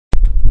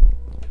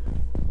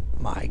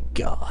My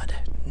God,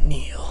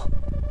 Neil.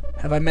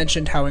 Have I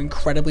mentioned how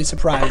incredibly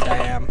surprised I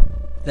am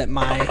that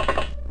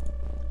my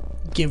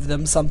give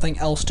them something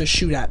else to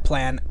shoot at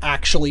plan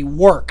actually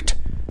worked?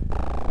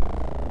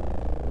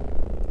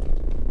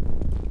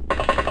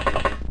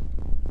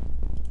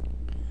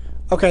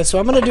 Okay, so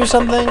I'm going to do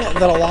something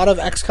that a lot of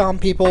XCOM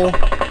people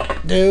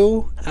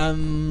do,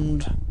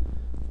 and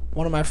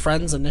one of my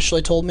friends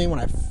initially told me when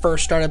I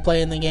first started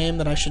playing the game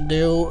that I should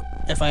do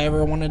if I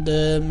ever wanted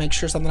to make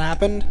sure something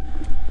happened.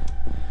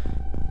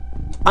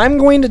 I'm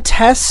going to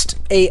test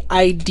an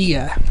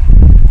idea.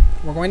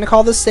 We're going to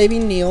call this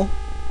Saving Neil,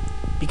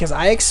 because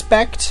I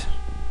expect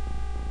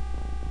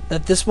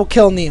that this will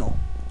kill Neil.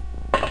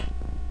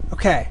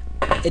 Okay,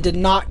 it did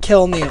not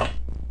kill Neil.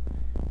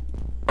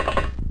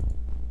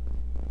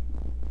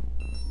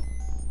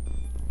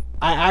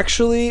 I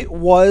actually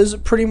was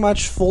pretty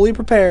much fully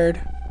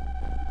prepared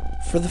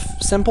for the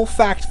simple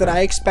fact that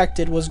I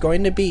expected was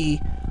going to be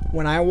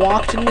when I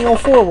walked Neil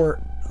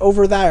forward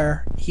over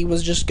there, he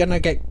was just gonna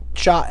get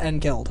shot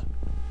and killed.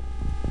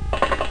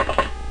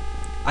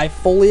 I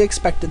fully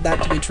expected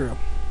that to be true.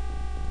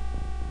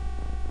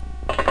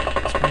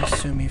 It's going to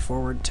sue me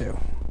forward too.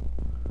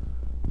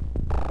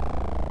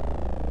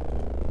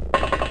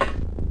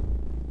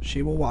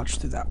 She will watch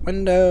through that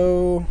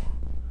window.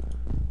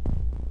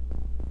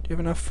 Do you have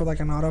enough for like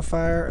an auto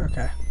fire?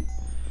 Okay.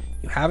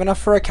 You have enough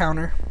for a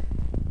counter.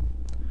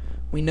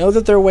 We know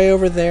that they're way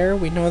over there.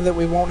 We know that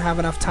we won't have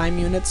enough time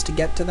units to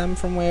get to them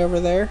from way over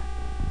there.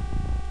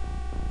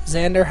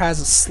 Xander has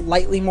a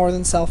slightly more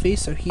than Selfie,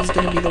 so he's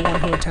going to be the one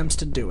who attempts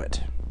to do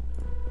it.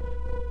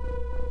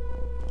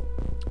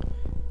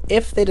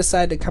 If they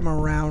decide to come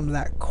around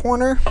that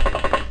corner,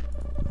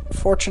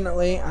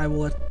 fortunately, I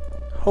will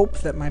hope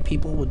that my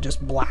people would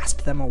just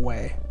blast them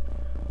away.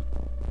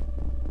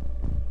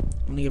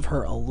 I'm going to give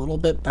her a little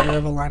bit better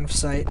of a line of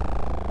sight,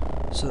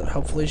 so that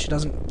hopefully she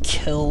doesn't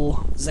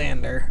kill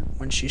Xander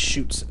when she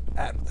shoots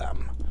at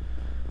them.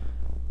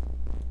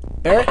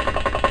 Barrett,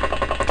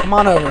 come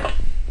on over.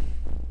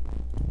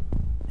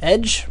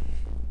 Edge,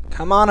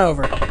 come on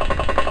over.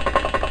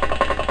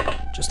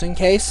 Just in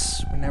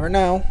case, we never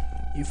know.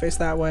 You face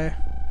that way.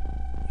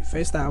 You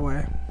face that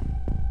way.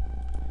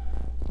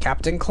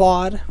 Captain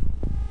Claude,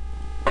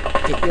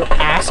 get your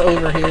ass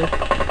over here.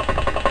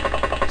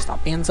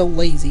 Stop being so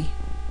lazy.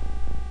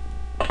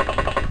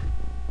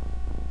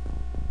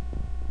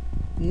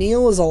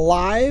 Neil is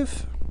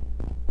alive,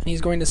 and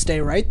he's going to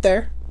stay right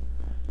there.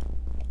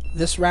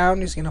 This round,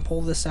 he's going to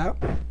pull this out.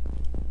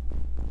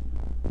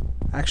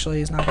 Actually,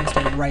 he's not going to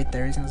stay right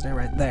there. He's going to stay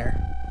right there.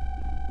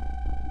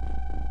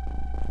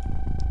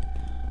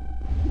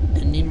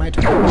 Didn't need my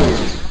turn.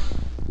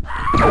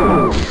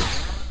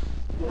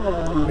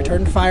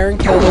 Returned fire and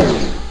killed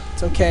him.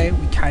 It's okay.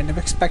 We kind of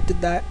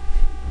expected that.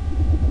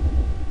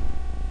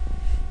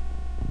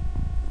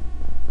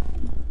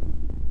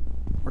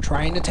 We're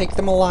trying to take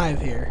them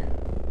alive here.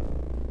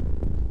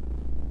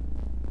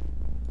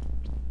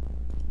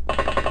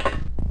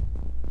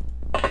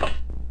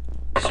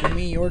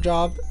 Your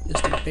job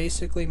is to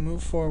basically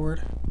move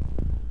forward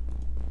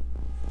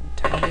and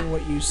tell me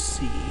what you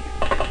see.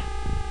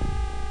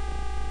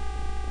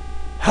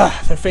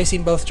 They're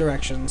facing both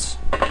directions.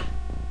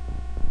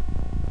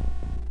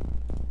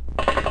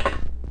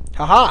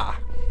 Haha!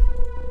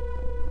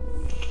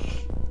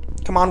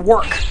 Come on,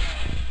 work!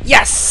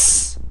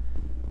 Yes!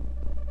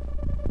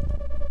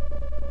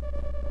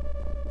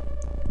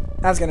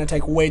 That's gonna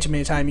take way too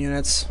many time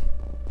units.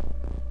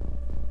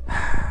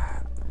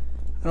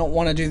 I don't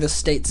want to do the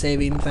state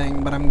saving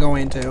thing, but I'm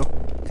going to,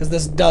 because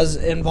this does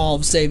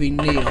involve saving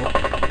Neil.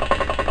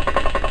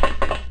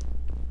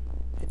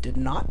 It did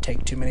not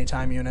take too many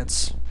time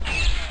units.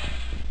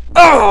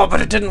 Oh,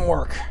 but it didn't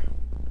work.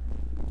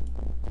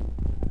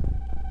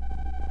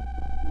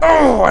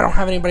 Oh, I don't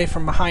have anybody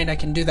from behind I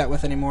can do that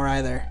with anymore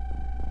either.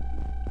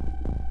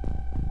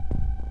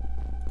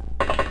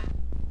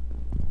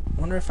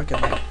 Wonder if I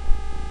could, like,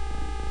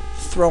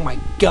 throw my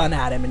gun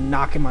at him and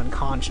knock him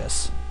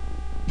unconscious.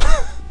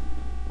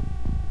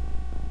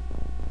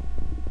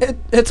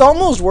 It's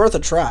almost worth a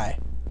try.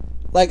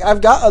 Like,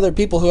 I've got other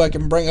people who I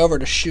can bring over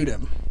to shoot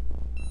him.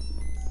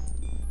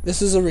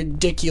 This is a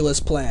ridiculous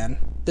plan.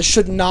 This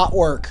should not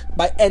work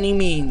by any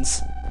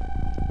means.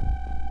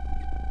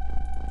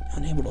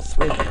 Unable to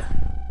throw her.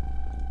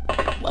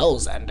 Well,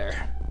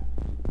 Xander,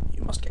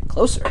 you must get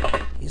closer.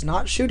 He's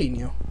not shooting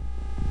you.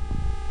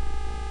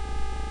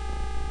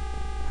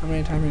 How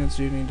many time units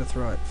do you need to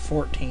throw it?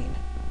 14.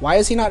 Why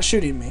is he not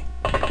shooting me?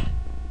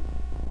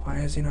 Why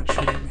is he not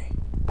shooting me?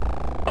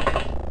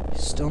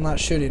 He's still not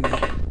shooting me.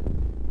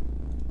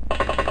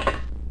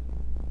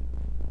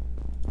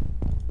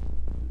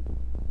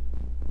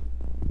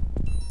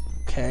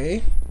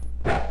 Okay.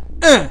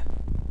 Alright,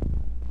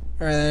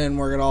 that didn't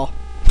work at all.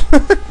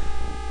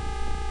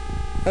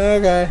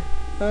 Okay.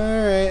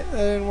 Alright, that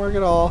didn't work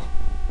at all.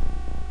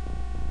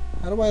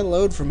 How do I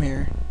load from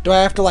here? Do I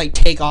have to, like,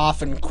 take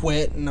off and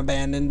quit and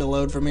abandon to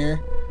load from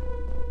here?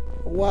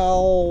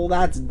 Well,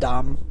 that's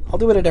dumb. I'll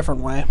do it a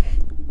different way.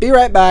 Be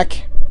right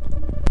back.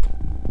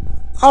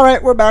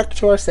 Alright, we're back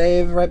to our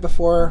save right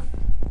before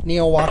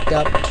Neil walked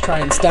up to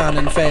try and stun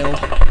and failed.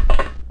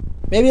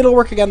 Maybe it'll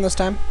work again this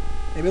time.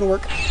 Maybe it'll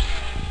work.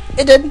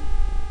 It did.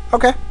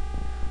 Okay.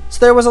 So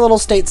there was a little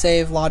state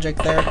save logic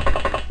there.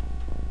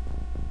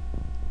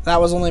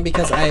 That was only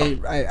because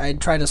I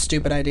tried a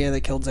stupid idea that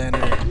killed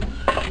Xander.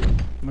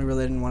 We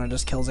really didn't want to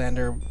just kill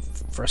Xander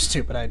for a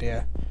stupid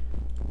idea.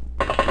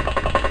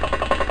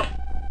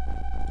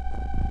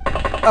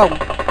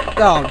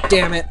 Oh,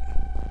 damn it.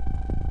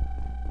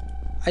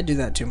 I do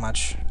that too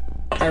much.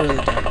 I really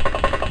do.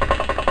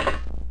 I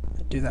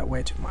do that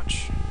way too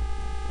much.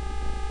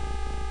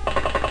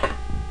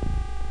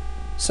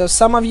 So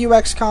some of you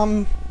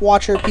XCOM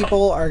watcher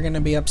people are going to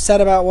be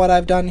upset about what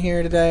I've done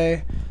here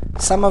today.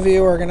 Some of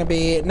you are going to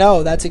be,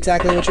 no, that's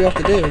exactly what you have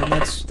to do. And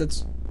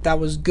that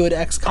was good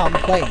XCOM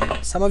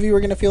playing. Some of you are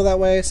going to feel that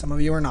way, some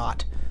of you are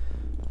not.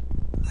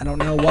 I don't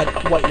know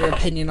what your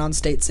opinion on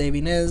state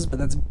saving is, but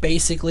that's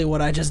basically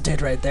what I just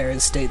did right there,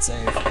 is state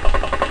save.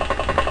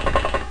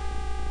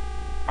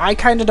 I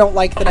kind of don't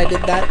like that I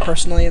did that,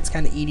 personally. It's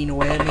kind of eating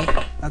away at me.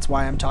 That's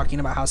why I'm talking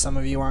about how some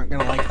of you aren't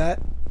going to like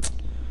that.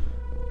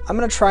 I'm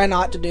going to try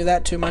not to do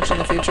that too much in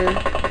the future.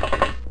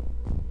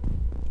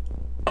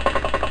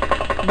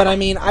 But I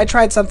mean, I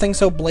tried something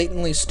so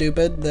blatantly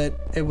stupid that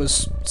it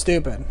was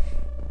stupid.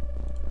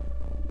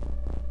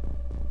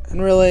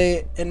 And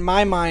really, in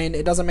my mind,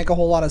 it doesn't make a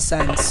whole lot of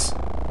sense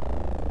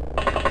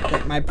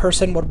that my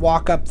person would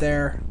walk up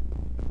there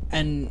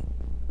and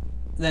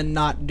then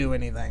not do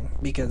anything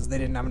because they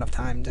didn't have enough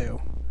time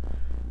to.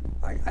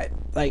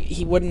 Like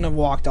he wouldn't have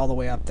walked all the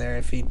way up there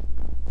if he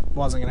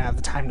wasn't gonna have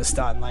the time to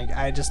stun. Like,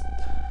 I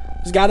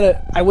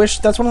wish,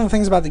 that's one of the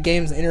things about the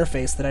game's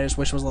interface that I just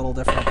wish was a little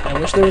different. I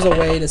wish there was a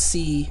way to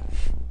see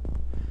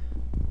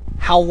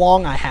how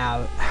long I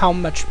have, how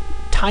much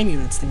time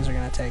units things are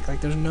gonna take.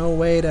 Like, there's no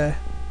way to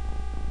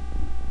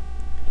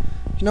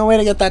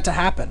get that to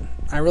happen.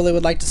 I really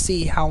would like to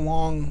see how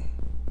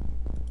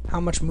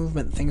much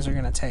movement things are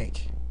gonna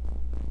take.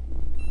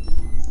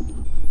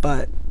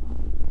 But,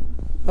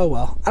 oh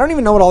well. I don't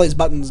even know what all these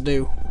buttons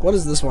do. What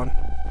is this one?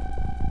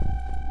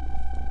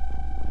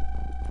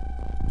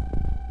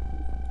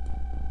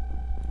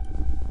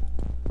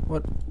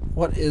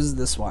 What is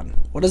this one?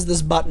 What does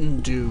this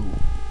button do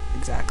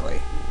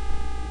exactly?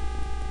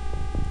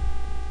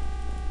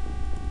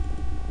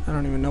 I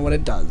don't even know what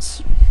it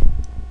does.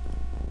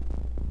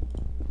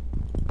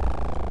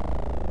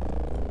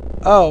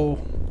 Oh.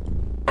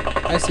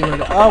 I see what it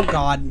does. Oh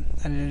god.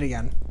 I did it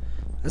again.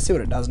 Let's see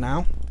what it does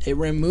now. It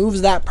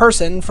removes that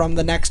person from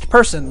the next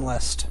person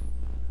list.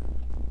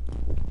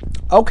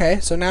 Okay,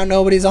 so now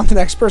nobody's on the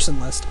next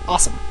person list.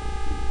 Awesome.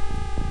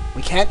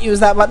 We can't use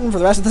that button for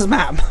the rest of this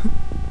map.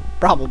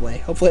 Probably.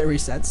 Hopefully it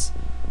resets.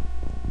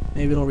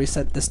 Maybe it'll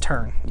reset this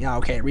turn. Yeah,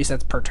 okay, it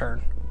resets per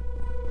turn.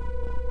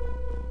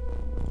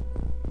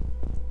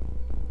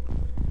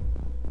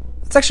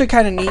 It's actually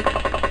kind of neat.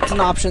 It's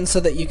an option so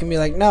that you can be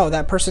like, no,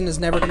 that person is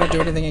never going to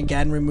do anything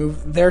again.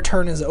 Remove. Their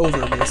turn is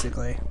over,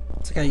 basically.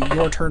 It's like a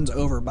your turn's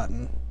over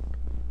button.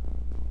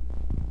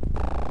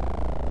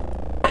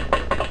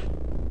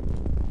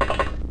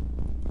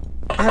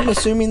 I'm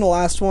assuming the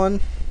last one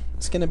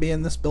is going to be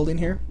in this building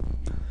here.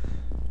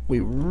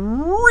 We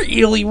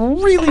really,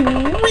 really,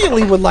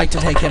 really would like to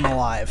take him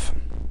alive.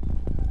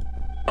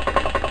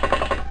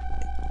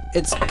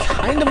 It's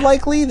kind of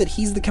likely that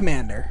he's the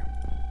commander.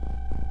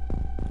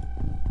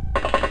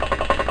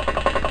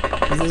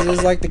 This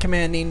is like the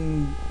command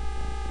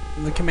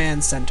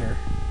center,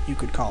 you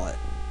could call it.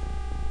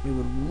 We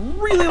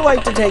would really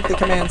like to take the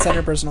command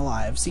center person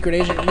alive. Secret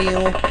Agent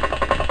Neil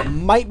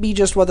might be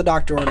just what the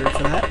doctor ordered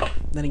for that.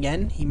 Then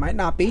again, he might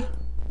not be.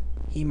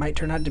 He might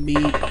turn out to be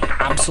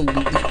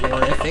absolutely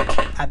horrific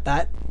at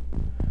that.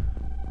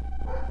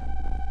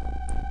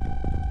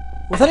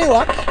 With any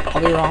luck,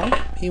 I'll be wrong.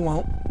 He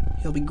won't.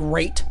 He'll be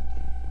great.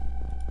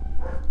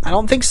 I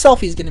don't think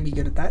Selfie's going to be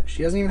good at that.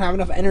 She doesn't even have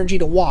enough energy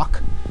to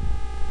walk.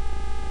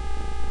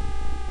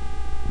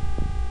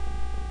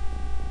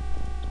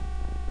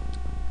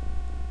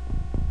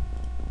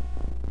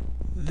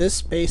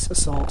 This base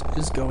assault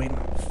is going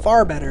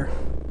far better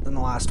than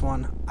the last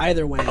one.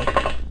 Either way,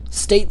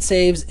 state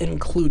saves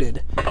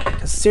included.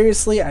 Because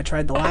seriously, I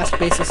tried the last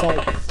base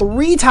assault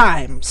 3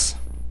 times.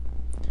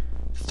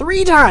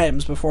 3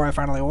 times before I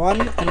finally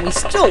won, and we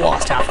still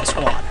lost half the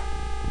squad.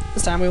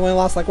 This time we only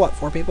lost, like, what,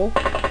 4 people?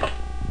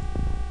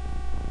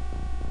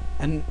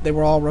 And they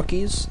were all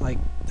rookies, like,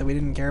 that we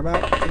didn't care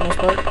about, for the most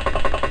part.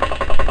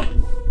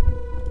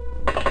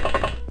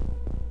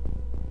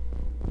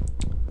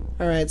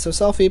 Alright, so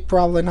Selfie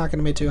probably not going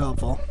to be too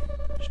helpful.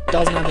 She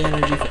doesn't have the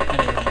energy for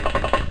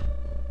anything.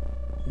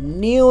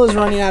 Neil is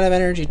running out of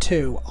energy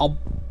too.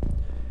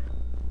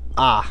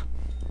 I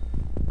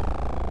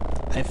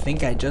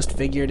think I just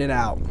figured it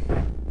out.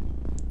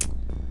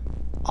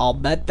 I'll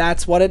bet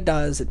that's what it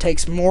does. It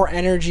takes more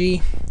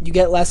energy. You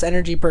get less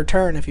energy per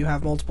turn if you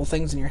have multiple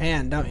things in your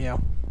hand, don't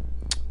you?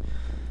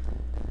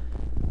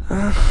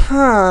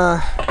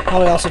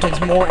 Probably also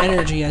takes more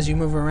energy as you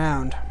move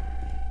around.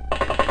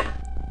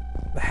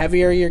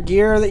 heavier your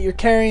gear that you're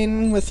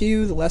carrying with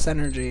you, the less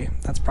energy.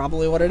 That's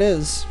probably what it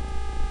is.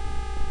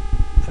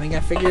 I think I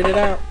figured it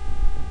out.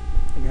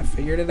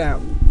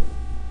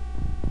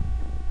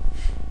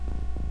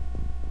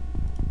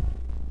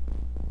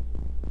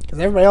 Because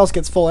everybody else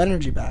gets full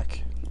energy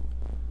back.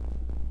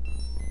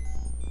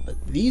 But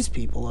these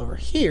people over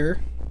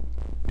here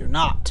do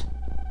not.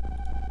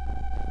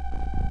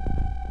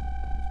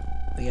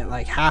 They get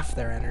like half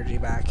their energy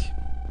back.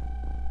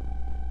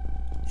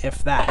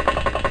 If that.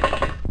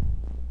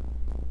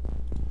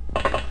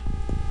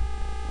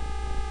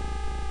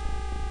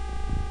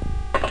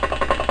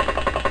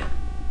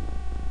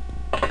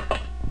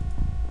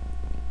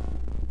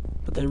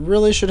 But they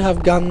really should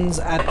have guns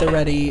at the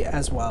ready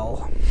as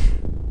well.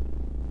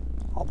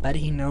 I'll bet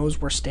he knows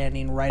we're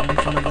standing right in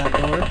front of that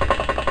door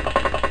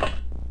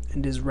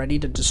and is ready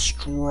to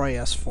destroy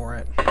us for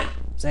it.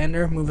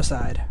 Xander, move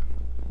aside.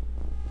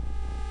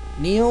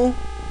 Neil,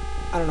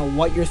 I don't know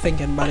what you're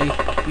thinking, buddy.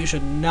 You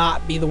should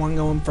not be the one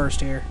going first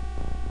here.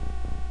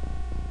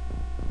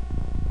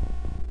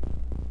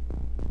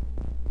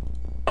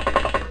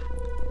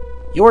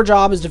 Your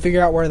job is to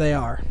figure out where they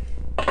are.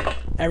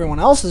 Everyone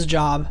else's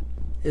job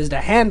is to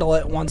handle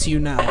it once you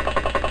know.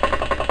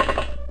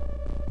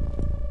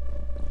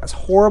 As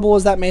horrible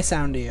as that may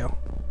sound to you,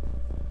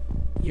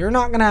 you're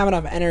not going to have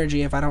enough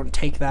energy if I don't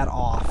take that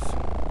off.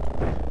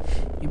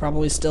 You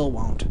probably still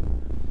won't.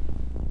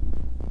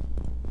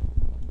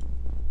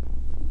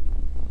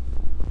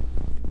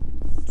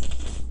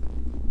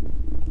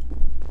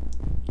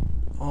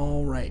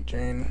 Alright,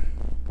 Jane.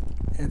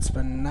 It's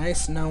been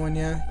nice knowing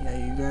you.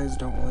 Yeah, you guys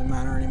don't really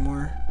matter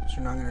anymore, so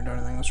you're not going to do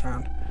anything this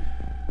round.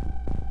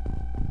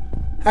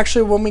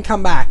 Actually, when we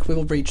come back, we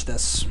will breach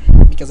this,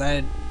 because I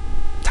had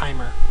a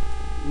timer.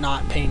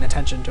 Not paying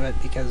attention to it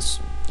because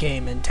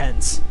game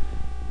intense.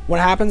 What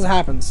happens,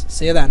 happens.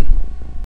 See you then.